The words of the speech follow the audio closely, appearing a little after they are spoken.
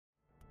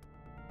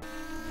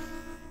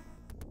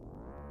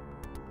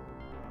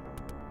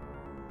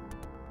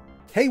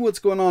Hey, what's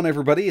going on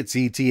everybody? It's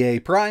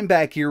ETAPRIME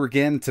back here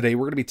again. Today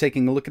we're going to be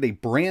taking a look at a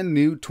brand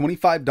new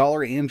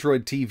 $25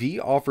 Android TV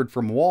offered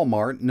from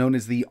Walmart known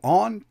as the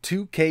Onn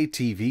 2K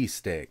TV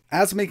stick.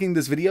 As making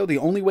this video, the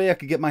only way I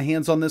could get my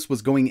hands on this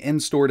was going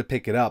in-store to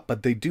pick it up,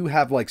 but they do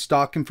have like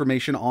stock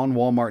information on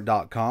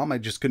walmart.com. I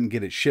just couldn't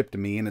get it shipped to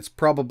me, and it's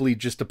probably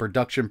just a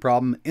production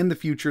problem. In the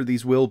future,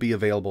 these will be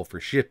available for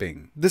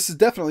shipping. This is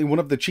definitely one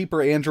of the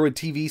cheaper Android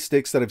TV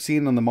sticks that I've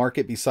seen on the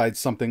market besides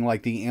something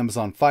like the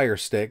Amazon Fire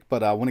Stick,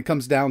 but when it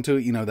comes down to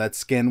it, you know, that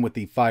skin with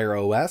the Fire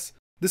OS,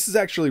 this is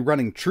actually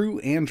running true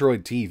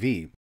Android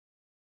TV.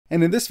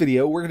 And in this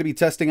video, we're going to be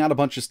testing out a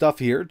bunch of stuff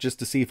here just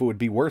to see if it would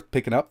be worth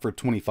picking up for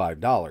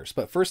 $25.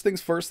 But first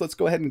things first, let's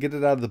go ahead and get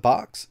it out of the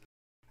box.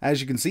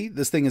 As you can see,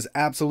 this thing is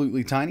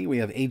absolutely tiny. We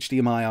have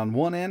HDMI on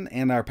one end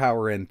and our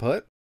power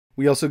input.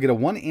 We also get a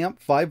 1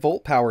 amp 5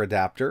 volt power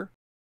adapter,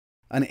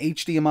 an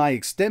HDMI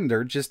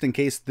extender just in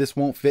case this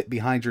won't fit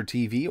behind your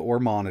TV or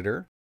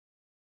monitor.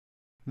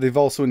 They've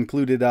also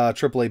included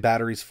AAA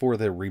batteries for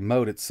the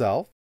remote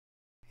itself.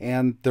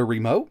 And the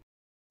remote?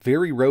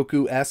 Very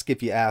Roku-esque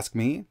if you ask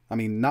me. I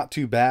mean, not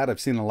too bad. I've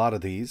seen a lot of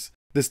these.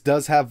 This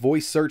does have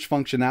voice search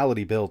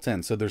functionality built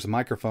in, so there's a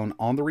microphone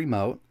on the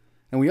remote.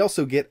 And we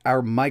also get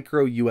our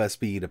micro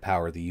USB to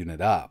power the unit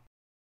up.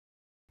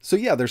 So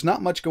yeah, there's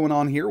not much going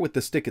on here with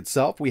the stick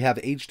itself. We have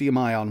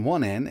HDMI on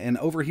one end, and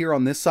over here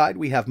on this side,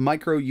 we have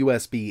micro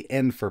USB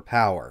in for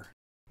power.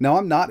 Now,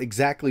 I'm not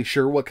exactly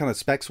sure what kind of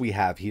specs we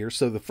have here,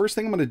 so the first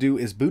thing I'm going to do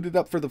is boot it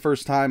up for the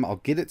first time. I'll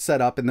get it set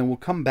up, and then we'll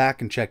come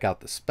back and check out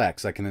the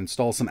specs. I can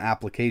install some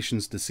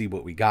applications to see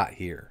what we got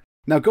here.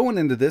 Now, going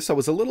into this, I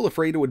was a little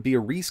afraid it would be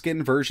a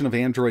reskin version of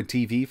Android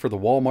TV for the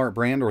Walmart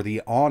brand or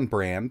the Onn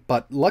brand,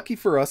 but lucky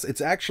for us, it's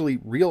actually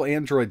real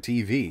Android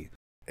TV.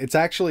 It's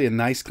actually a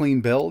nice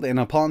clean build, and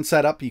upon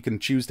setup, you can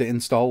choose to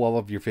install all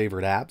of your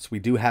favorite apps. We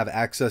do have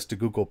access to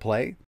Google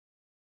Play.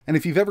 And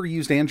if you've ever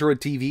used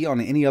Android TV on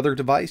any other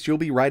device, you'll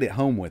be right at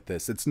home with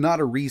this. It's not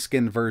a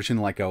reskin version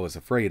like I was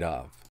afraid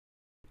of.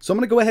 So I'm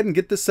going to go ahead and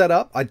get this set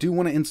up. I do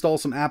want to install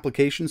some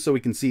applications so we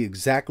can see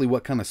exactly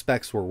what kind of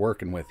specs we're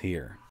working with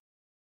here.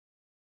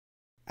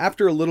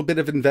 After a little bit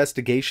of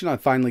investigation, I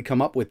finally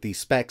come up with these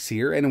specs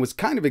here, and it was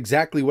kind of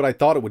exactly what I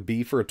thought it would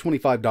be for a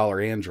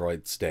 $25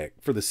 Android stick.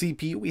 For the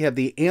CPU, we have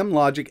the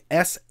Amlogic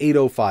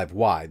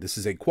S805Y. This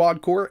is a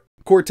quad-core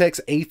Cortex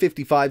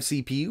A55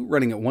 CPU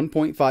running at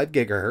 1.5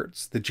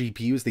 GHz. The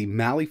GPU is the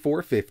Mali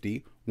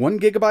 450, 1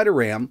 GB of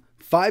RAM,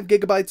 5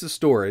 GB of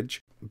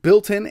storage,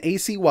 built-in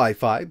AC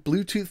Wi-Fi,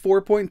 Bluetooth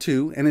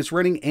 4.2, and it's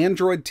running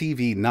Android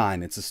TV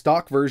 9. It's a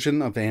stock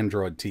version of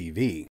Android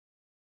TV.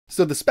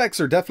 So the specs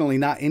are definitely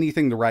not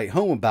anything to write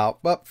home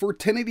about, but for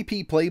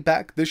 1080p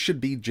playback, this should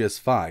be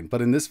just fine.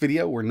 But in this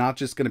video, we're not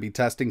just going to be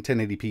testing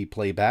 1080p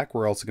playback,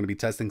 we're also going to be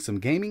testing some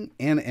gaming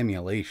and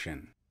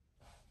emulation.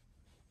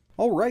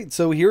 Alright,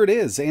 so here it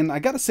is, and I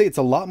gotta say it's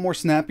a lot more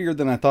snappier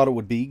than I thought it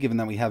would be, given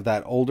that we have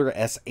that older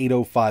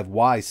S805Y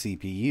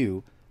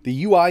CPU.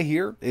 The UI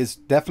here is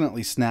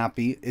definitely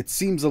snappy. It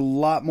seems a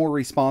lot more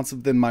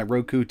responsive than my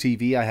Roku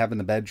TV I have in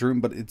the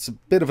bedroom, but it's a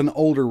bit of an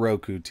older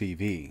Roku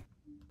TV.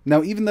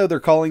 Now, even though they're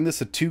calling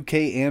this a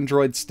 2K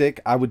Android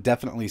stick, I would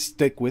definitely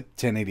stick with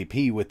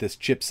 1080p with this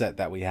chipset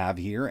that we have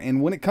here,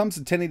 and when it comes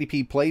to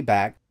 1080p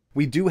playback,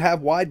 we do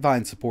have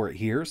Widevine support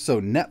here, so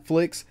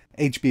Netflix,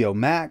 HBO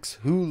Max,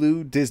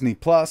 Hulu, Disney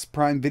Plus,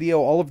 Prime Video,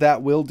 all of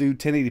that will do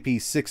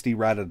 1080p 60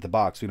 right out of the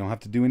box. We don't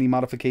have to do any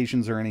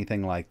modifications or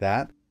anything like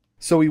that.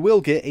 So we will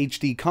get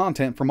HD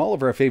content from all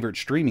of our favorite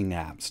streaming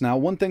apps. Now,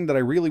 one thing that I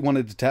really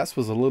wanted to test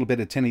was a little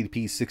bit of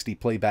 1080p 60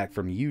 playback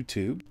from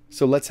YouTube.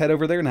 So let's head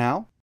over there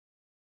now.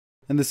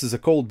 And this is a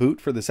cold boot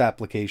for this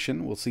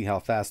application. We'll see how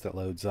fast it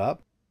loads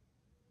up.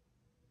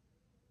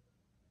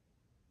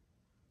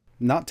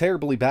 Not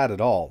terribly bad at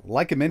all.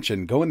 Like I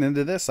mentioned, going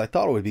into this, I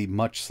thought it would be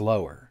much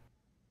slower.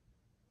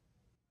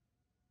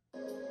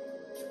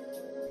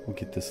 We'll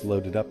get this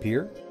loaded up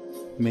here.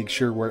 Make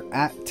sure we're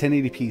at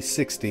 1080p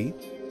 60.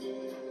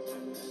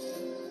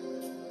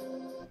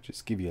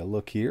 Just give you a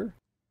look here.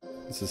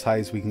 This is as high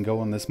as we can go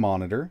on this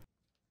monitor.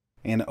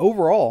 And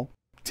overall,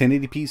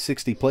 1080p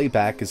 60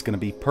 playback is going to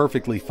be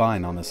perfectly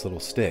fine on this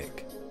little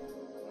stick.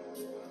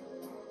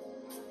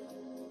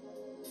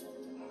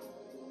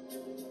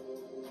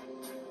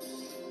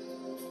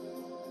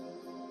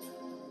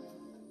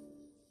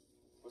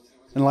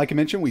 And like I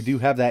mentioned, we do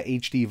have that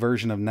HD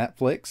version of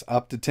Netflix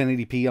up to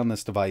 1080p on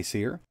this device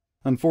here.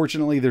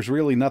 Unfortunately, there's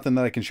really nothing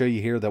that I can show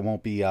you here that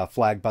won't be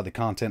flagged by the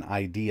Content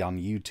ID on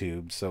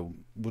YouTube, so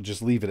we'll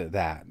just leave it at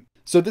that.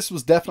 So this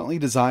was definitely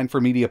designed for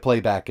media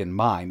playback in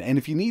mind, and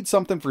if you need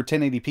something for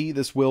 1080p,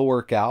 this will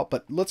work out,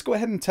 but let's go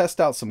ahead and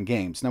test out some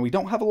games. Now, we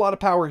don't have a lot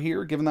of power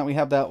here, given that we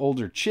have that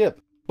older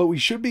chip, but we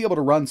should be able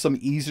to run some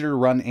easier to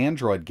run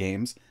Android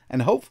games,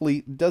 and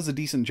hopefully does a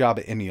decent job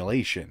at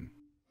emulation.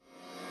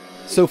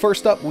 So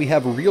first up, we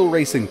have Real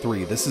Racing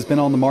 3. This has been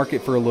on the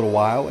market for a little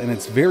while, and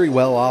it's very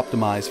well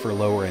optimized for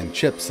lower end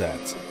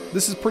chipsets.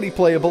 This is pretty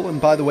playable,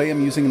 and by the way,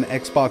 I'm using an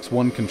Xbox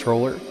One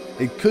controller.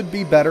 It could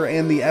be better,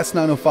 and the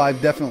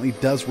S905 definitely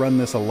does run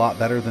this a lot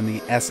better than the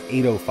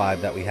S805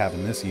 that we have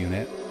in this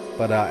unit.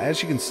 but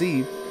as you can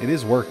see, it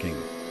is working.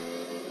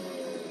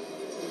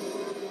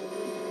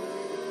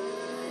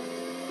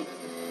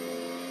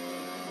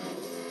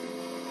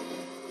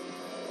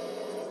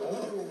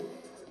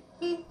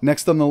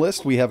 Next on the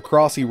list, we have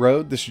Crossy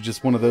Road. This is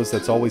just one of those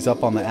that's always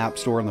up on the App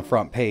Store on the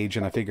front page,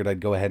 and I figured I'd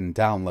go ahead and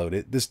download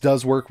it. This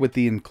does work with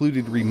the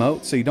included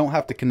remote, so you don't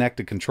have to connect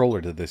a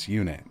controller to this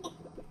unit.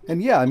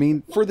 And yeah, I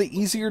mean, for the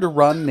easier to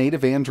run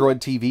native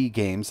Android TV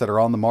games that are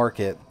on the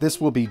market,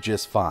 this will be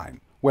just fine,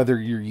 whether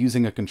you're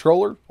using a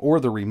controller or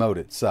the remote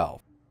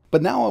itself.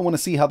 But now I want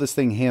to see how this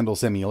thing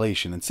handles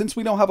emulation, and since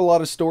we don't have a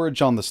lot of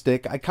storage on the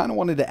stick, I kind of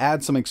wanted to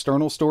add some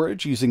external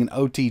storage using an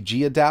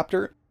OTG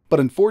adapter. But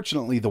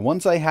unfortunately, the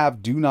ones I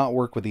have do not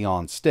work with the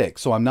Onn stick,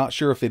 so I'm not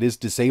sure if it is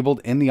disabled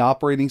in the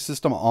operating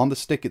system on the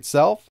stick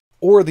itself,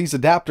 or these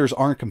adapters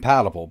aren't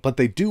compatible, but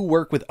they do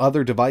work with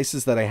other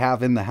devices that I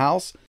have in the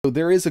house, so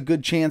there is a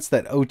good chance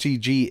that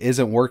OTG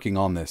isn't working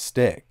on this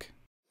stick.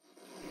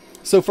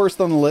 So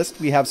first on the list,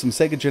 we have some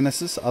Sega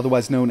Genesis,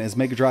 otherwise known as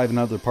Mega Drive in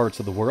other parts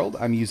of the world.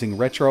 I'm using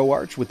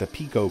RetroArch with a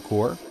Pico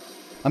core.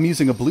 I'm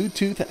using a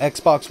Bluetooth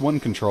Xbox One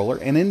controller,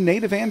 and in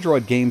native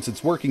Android games,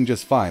 it's working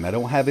just fine. I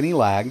don't have any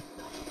lag.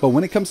 But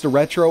when it comes to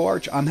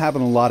RetroArch, I'm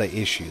having a lot of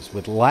issues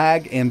with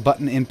lag and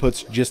button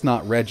inputs just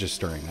not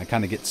registering. I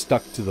kind of get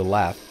stuck to the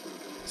left.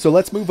 So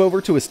let's move over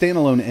to a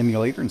standalone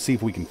emulator and see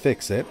if we can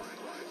fix it.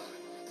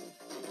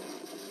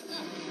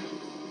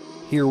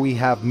 Here we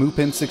have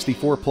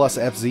Mupin64 Plus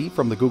FZ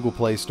from the Google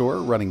Play Store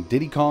running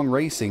Diddy Kong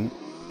Racing,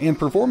 and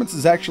performance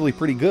is actually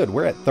pretty good.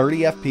 We're at 30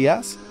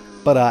 FPS,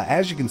 but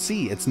as you can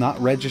see, it's not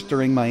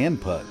registering my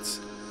inputs.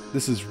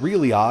 This is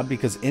really odd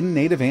because in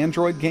native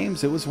Android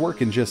games, it was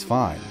working just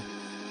fine.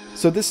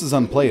 So this is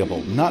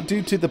unplayable, not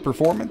due to the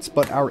performance,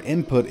 but our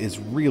input is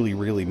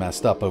really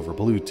messed up over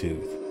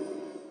Bluetooth.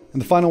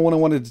 And the final one I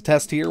wanted to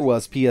test here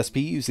was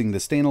PSP using the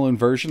standalone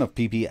version of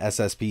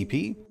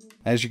PPSSPP.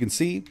 As you can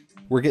see,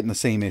 we're getting the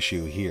same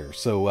issue here.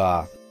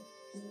 So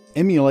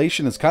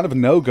emulation is kind of a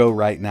no-go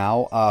right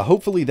now.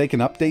 Hopefully they can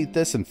update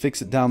this and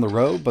fix it down the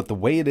road, but the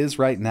way it is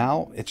right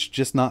now, it's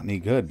just not any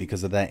good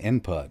because of that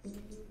input.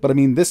 But I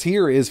mean, this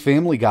here is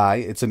Family Guy.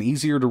 It's an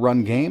easier to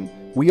run game.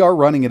 We are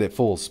running it at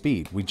full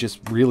speed. We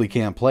just really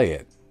can't play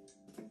it.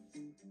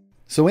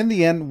 So in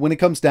the end, when it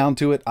comes down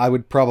to it, I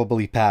would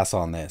probably pass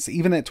on this.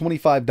 Even at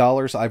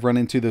 $25, I've run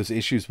into those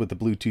issues with the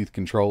Bluetooth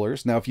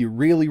controllers. Now, if you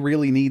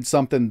really need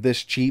something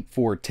this cheap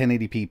for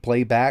 1080p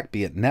playback,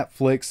 be it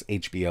Netflix,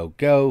 HBO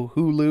Go,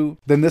 Hulu,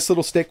 then this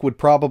little stick would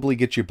probably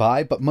get you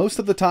by. But most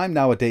of the time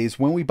nowadays,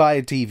 when we buy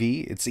a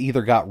TV, it's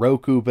either got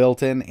Roku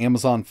built in,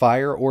 Amazon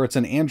Fire, or it's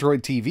an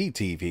Android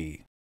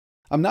TV.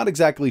 I'm not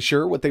exactly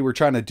sure what they were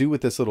trying to do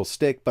with this little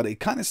stick, but it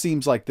kind of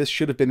seems like this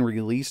should have been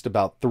released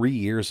about 3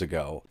 years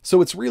ago.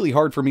 So it's really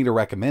hard for me to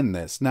recommend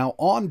this. Now,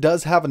 Onn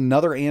does have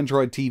another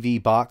Android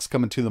TV box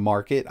coming to the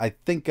market. I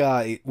think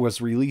it was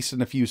released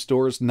in a few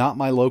stores, not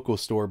my local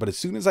store, but as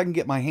soon as I can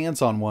get my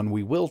hands on one,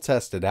 we will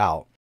test it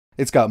out.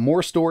 It's got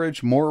more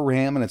storage, more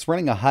RAM, and it's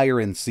running a higher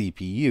end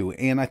CPU,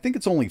 and I think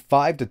it's only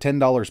 $5 to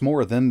 $10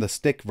 more than the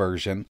stick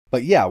version.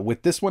 But yeah,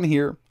 with this one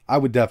here, I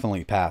would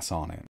definitely pass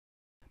on it.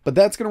 But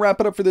that's going to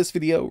wrap it up for this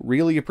video.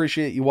 Really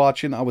appreciate you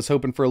watching. I was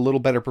hoping for a little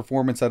better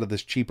performance out of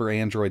this cheaper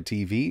Android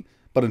TV,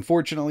 but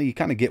unfortunately, you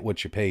kind of get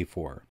what you pay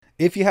for.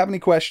 If you have any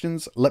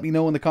questions, let me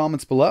know in the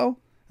comments below.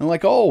 And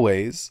like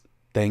always,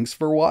 thanks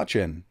for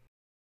watching.